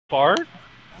fart?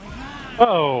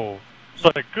 Oh, it's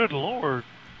like, good lord.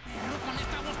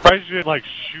 Surprised you didn't, like,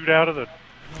 shoot out of the...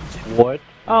 What?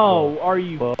 Oh, are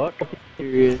you fucking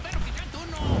serious?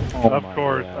 Oh of my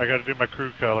course, God. I gotta do my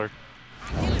crew color.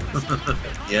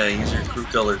 Yeah, use your crew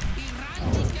color.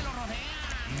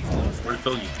 Where's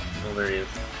Bogey? Oh, there he is.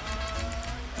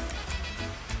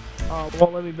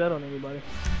 Won't let me bet on anybody.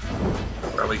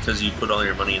 Probably because you put all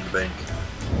your money in the bank.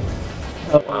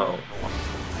 Oh, Wow.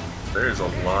 There's a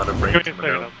lot of rain Give me a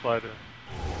coming second, out. I'm sliding.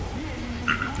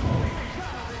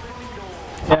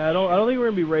 yeah, I don't think we're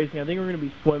gonna be racing. I think we're gonna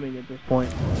be swimming at this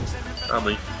point.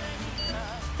 Probably.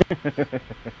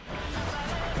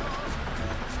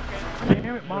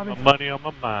 Damn it, Bobby. My money on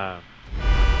my mind.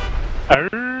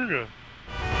 Arrgh.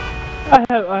 I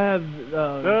have.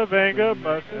 The Vanga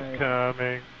bus is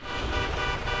coming.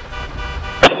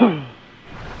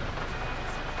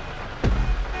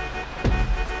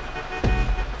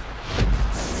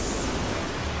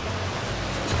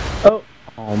 Oh.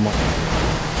 Oh my.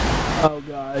 Oh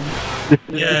God.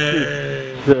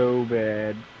 Yay! So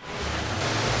bad.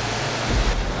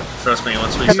 Trust me,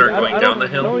 once we start going down the I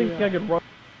don't hill. even think I could run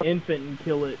an infant and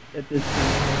kill it at this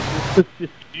point. It's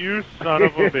just... You son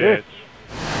of a bitch.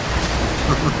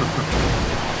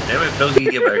 Damn it, Bogey,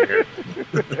 get back here.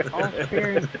 All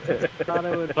serious, thought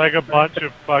I would... Like a bunch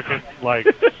of fucking, like,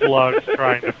 slugs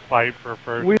trying to fight for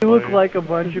first We look place. like a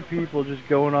bunch of people just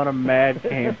going on a mad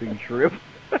camping trip.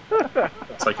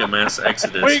 It's like a mass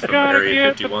exodus We from gotta Area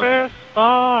get 51. the best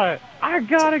spot. I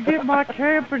gotta get my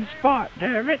camping spot,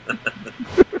 damn it!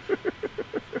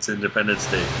 It's Independence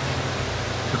Day.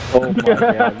 Oh my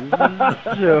God,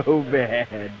 this is so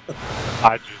bad.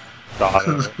 I just thought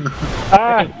of it.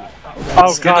 Ah!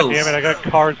 Oh Skittles. God damn it! I got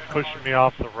cars pushing me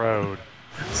off the road.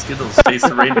 Skittles, taste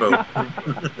the rainbow.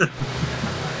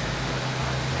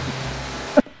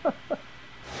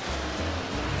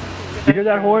 You hear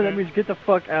that horn? That means get the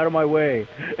fuck out of my way.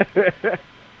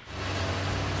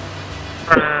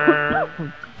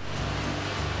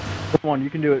 Come on, you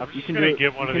can do it. I'm You just can do gonna it.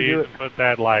 get one You of can these do and put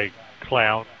that like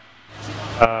clown,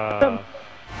 No,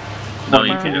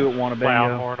 you can do it, can't. Wanna clown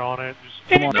Bango. horn on it. Just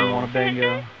Come on, No. Wanna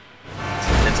Bango.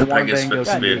 It's a Wanna Pegasus Bango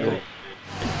can do vehicle. it.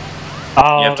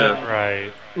 Oh, You have to- that's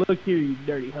right. Look here, you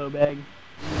dirty hoe bag. You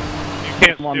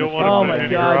can't Come on, steal Mr. one Oh of my them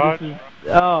in your God, garage. this is...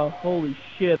 Oh, holy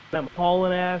shit. I'm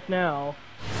hauling ass now.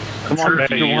 I'm Come on, sure if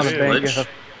Mr. you use Wanna Bango. glitch.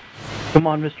 Come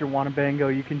on, Mr. Wanna Bango,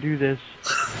 you can do this.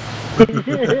 I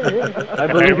Hey,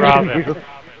 believe Robin. you.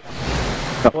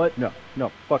 No, What? no,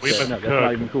 fuck We that. must No, that's cook.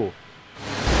 not even cool.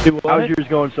 Do what? How's yours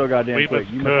going so goddamn We quick?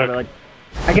 must You must have cook. like,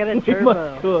 I got a We turbo.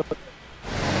 must cook.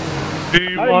 Do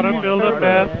you How do want you to want build to a start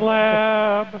meth it?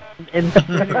 lab? And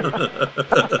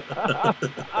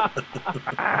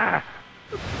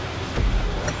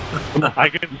I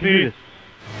can do see. this.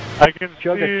 I can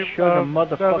Chug a- see chug a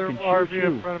another motherfucking RV choo-choo.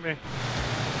 in front of me.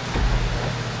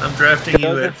 I'm drafting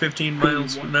you at 15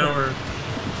 miles an hour.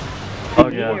 Oh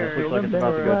yeah, this looks like it's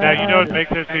about to go Now down. you know what makes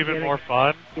this even more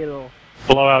fun? Skittle.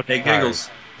 Blow out Hey, your tires.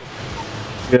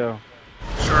 Giggles. Yeah.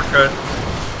 Shortcut.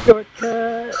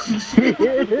 Shortcut.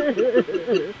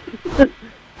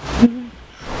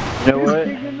 You know what?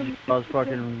 I was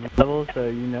fucking level, so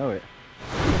you know it.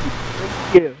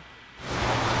 Yeah. Do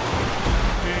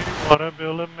you want to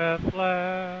build a meth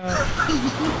lab?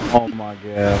 Oh my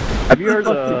god. Have you heard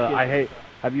the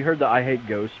Have you heard the I Hate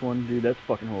Ghosts one, dude? That's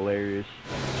fucking hilarious.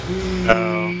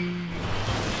 No.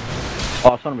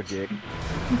 Oh, son of a dick.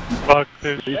 Fuck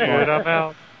this shit, I'm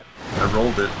out. I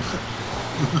rolled it.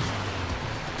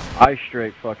 I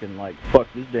straight fucking like fuck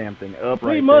this damn thing up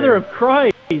right Hey, mother there. of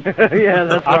Christ. Yeah,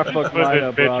 that's why I I'm just fucked putting mine this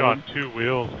up, bitch Robin. on 2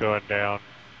 wheels going down.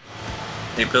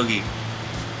 Hey, Pilgy.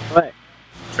 What?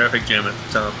 Traffic jam at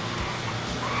the top.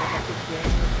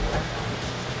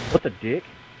 What the dick?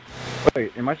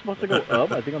 Wait, am I supposed to go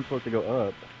up? I think I'm supposed to go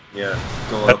up. Yeah,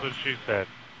 go That's up. what she said.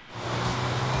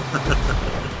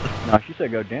 No, she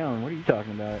said go down. What are you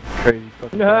talking about? Crazy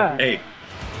fucking Nah. Hey,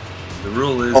 the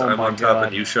rule is Oh I'm my on top God.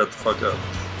 and you shut the fuck up.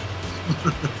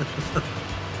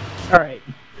 Alright.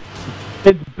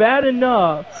 It's bad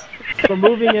enough for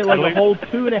moving it like a whole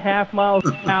 2.5 miles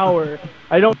an hour.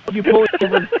 I don't think you pull it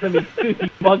over in front of me too, you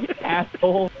fucking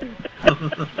asshole.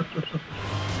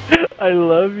 I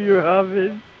love you,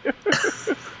 Robin.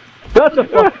 Shut the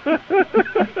fuck.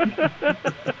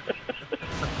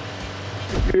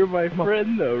 You're my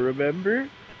friend, though. Remember?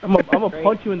 I'm gonna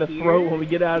punch you in the throat when we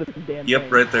get out of this damn Yep,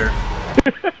 thing. right there.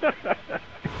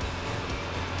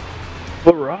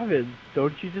 But Robin,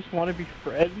 don't you just want to be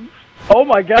friends? Oh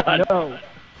my God! No.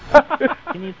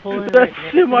 Can you pull in That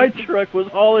semi truck was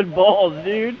hauling balls,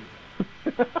 dude.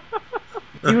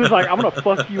 He was like, "I'm gonna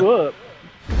fuck you up."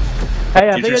 Hey,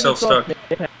 I Get think yourself I just saw stuck.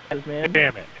 snake pads, man.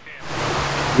 Damn it.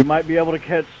 You might be able to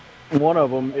catch one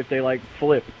of them if they like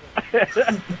flip. we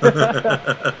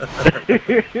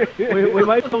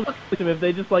might be able to catch them if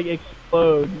they just like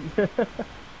explode.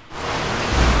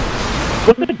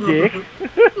 What the dick?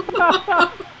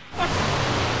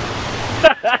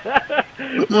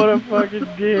 What a fucking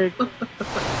dick.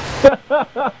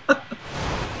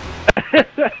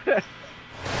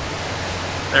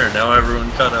 There, now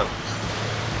everyone caught up.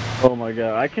 Oh my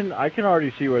god, I can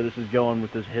already see where this is going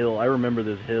with this hill. I remember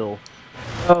this hill.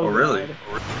 Oh, really?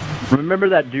 God. Remember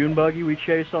that dune buggy we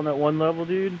chased on that one level,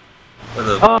 dude? With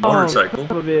a Oh, motorcycle.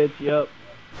 son of a bitch, yep.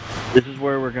 This is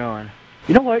where we're going.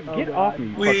 You know what? Oh, Get God. off me,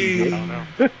 you Whee! fucking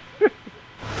I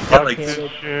Got like, Damn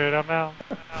it. Shit, I'm out.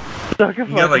 dick. you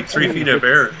got like 3 feet of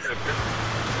air.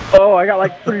 Oh, I got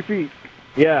like 3 feet.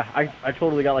 Yeah, I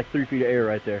totally got like 3 feet of air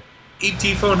right there. ET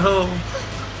phone home.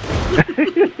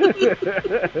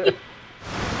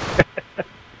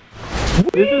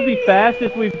 This is the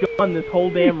fastest we've gone this whole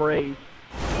damn race.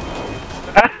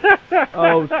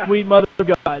 Oh, sweet mother of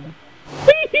God.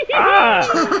 Ah!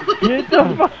 Get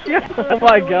the fuck out. Oh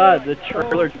my god, the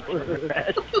trailer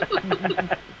crash.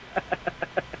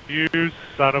 You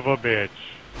son of a bitch.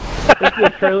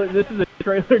 This is a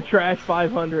trailer trash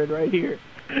 500 right here.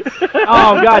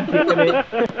 Oh, God damn it.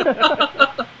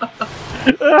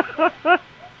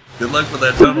 Good luck with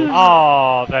that tunnel.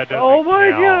 Oh, that doesn't Oh my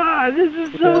count. god, this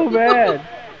is so bad.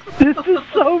 This is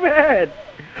so bad.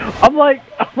 I'm like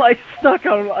stuck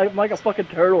on. I'm like a fucking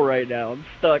turtle right now. I'm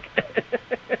stuck.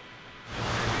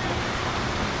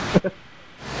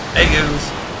 Hey, goose.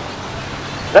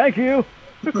 Thank you.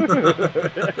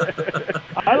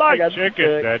 I like got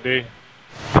chicken, stuck. Daddy.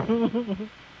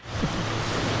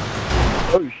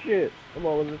 Oh shit! I'm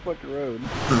all over the fucking road.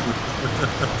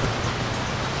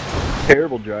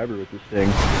 Terrible driver with this thing.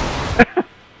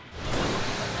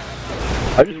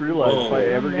 I just realized if I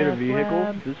ever get a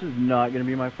vehicle, this is not going to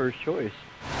be my first choice.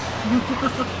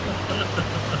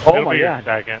 Oh It'll my be your god.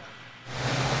 second.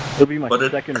 It'll be my But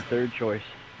it- second or third choice.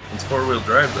 It's 4-wheel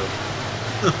drive, though.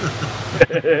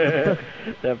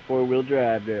 That 4-wheel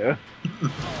drive, though.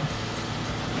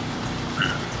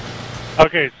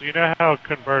 Okay, so you know how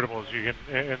convertibles you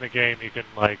can in the game you can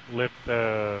like lift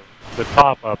the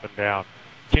top up and down.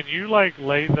 Can you like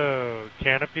lay the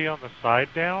canopy on the side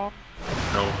down?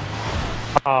 No.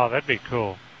 Oh, that'd be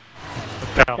cool.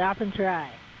 Stop and try.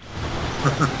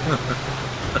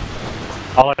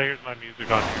 All I hear is my music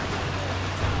on here.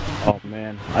 Oh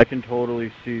man, I can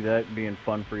totally see that being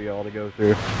fun for y'all to go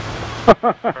through.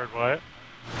 Heard what?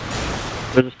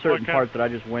 There's a certain Okay. part that I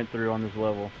just went through on this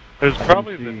level. There's I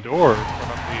probably can the see. door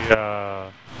from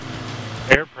the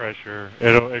air pressure.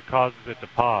 It causes it to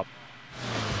pop.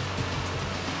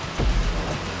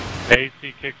 The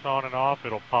AC kicks on and off,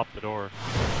 it'll pop the door.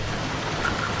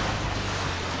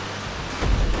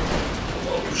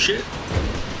 Oh, shit.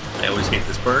 I always hate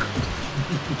this part.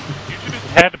 You just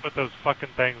had to put those fucking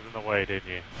things in the way, didn't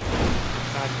you?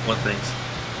 What things?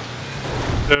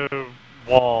 The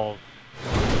walls.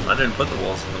 I didn't put the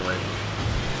walls in the way.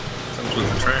 Comes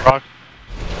with the track.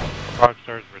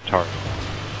 Rockstar's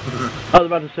retarded. I was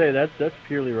about to say that's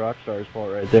purely Rockstar's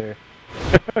fault right there.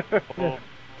 Well,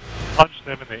 punch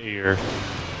them in the ear.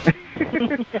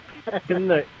 In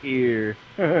the ear.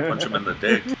 Punch him in the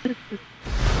dick.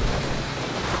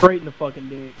 Straight in the fucking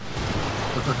dick.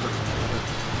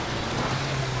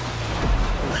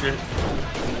 Oh, shit.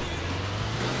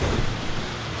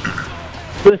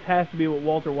 This has to be what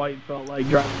Walter White felt like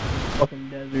driving in the fucking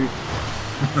desert.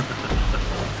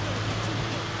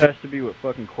 Has to be what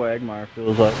fucking Quagmire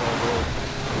feels like.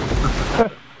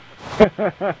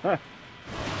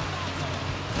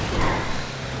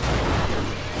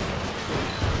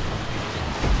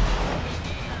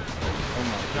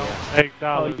 Make Oh,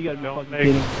 dollars, you gotta be don't fucking make...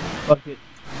 kidding me. Fuck it.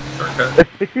 Shortcut.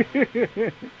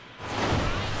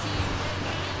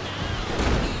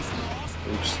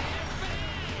 Oops.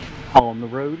 On the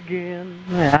road again.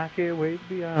 I can't wait to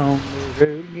be on the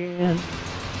road again.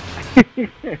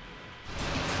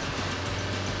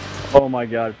 Oh my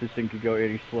god, if this thing could go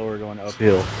any slower going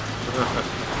uphill.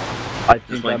 I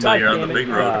think wait I till might you're on the actually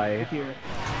big road. die. Here.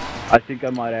 I think I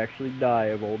might actually die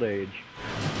of old age.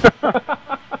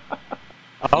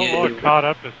 Oh, Yeah. Lord, caught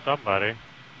up to somebody.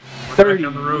 We're 30 back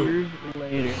on the road. years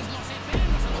later.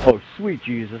 Oh, sweet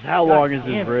Jesus, how God long is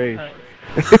this damn it. race?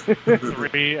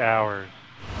 3 hours.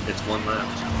 It's 1 lap.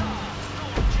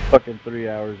 Fucking 3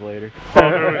 hours later.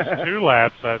 Well, if it was 2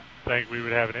 laps, I think we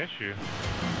would have an issue.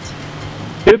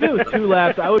 If it was 2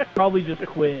 laps, I would probably just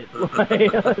quit.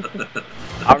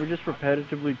 I would just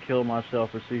repetitively kill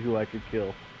myself or see who I could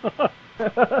kill. Just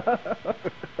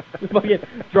fucking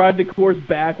drive the course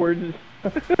backwards.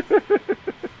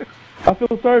 I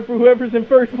feel sorry for whoever's in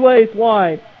first place.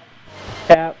 Why?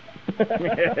 Cap.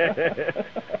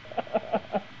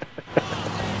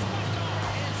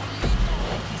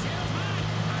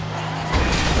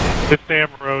 This damn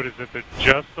road is at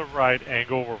just the right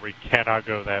angle where we cannot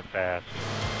go that fast.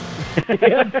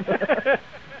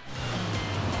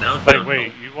 Now it's Like, downhill.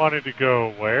 wait, you wanted to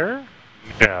go where?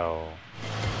 No.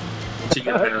 Once you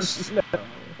get past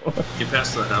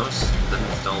the house, then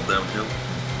it's all downhill.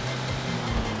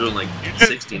 Doing like You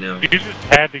just, 60 now. You just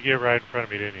had to get right in front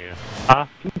of me, didn't you? Huh?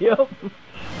 Yep.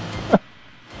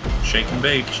 Shake and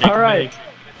bake, shake All right.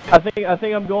 and bake. I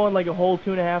think I'm going like a whole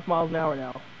 2.5 miles an hour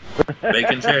now. Bake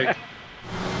and shake.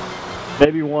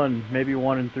 Maybe 1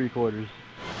 3/4.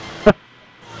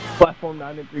 Platform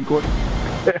 9 3/4.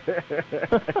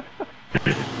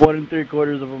 1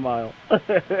 3/4 of a mile.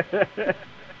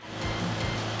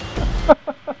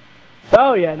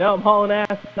 Oh yeah, no, I'm hauling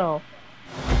ass. No.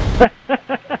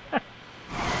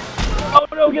 Oh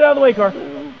no, get out of the way, car.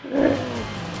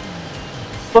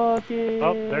 Fuck it.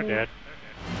 Oh, they're dead.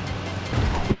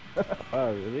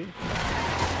 Oh, really?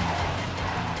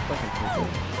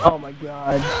 Oh my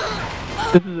god.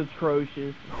 This is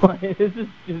atrocious. This is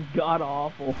just god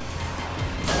awful.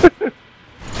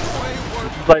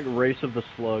 It's like Race of the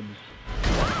Slugs.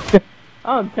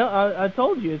 I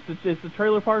told you, it's the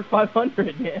Trailer Park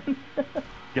 500, man.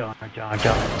 John.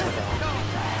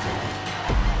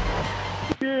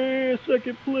 Yeah,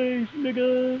 second place,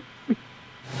 nigga.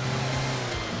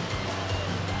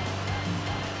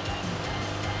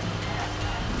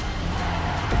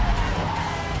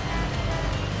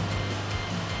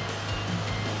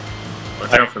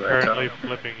 Watch I'm out for that currently cop.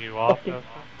 flipping you off, Dustin.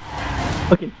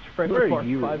 Fucking Trailer Where Park are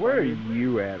you? 500. Where are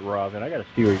you at, Robin? I gotta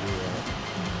see where you're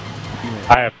at.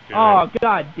 I have to do Oh it.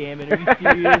 god damn it, are you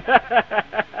serious?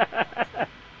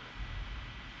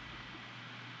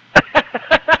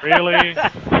 Really?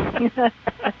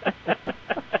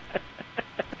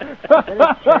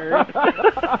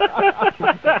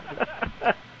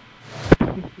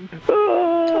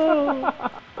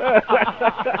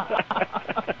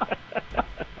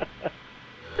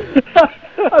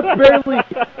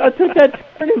 I took that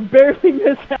turn and barely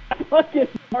missed that fucking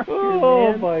marker,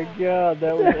 Oh man. my god,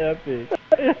 that was epic.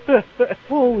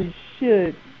 Holy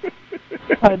shit.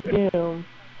 God damn.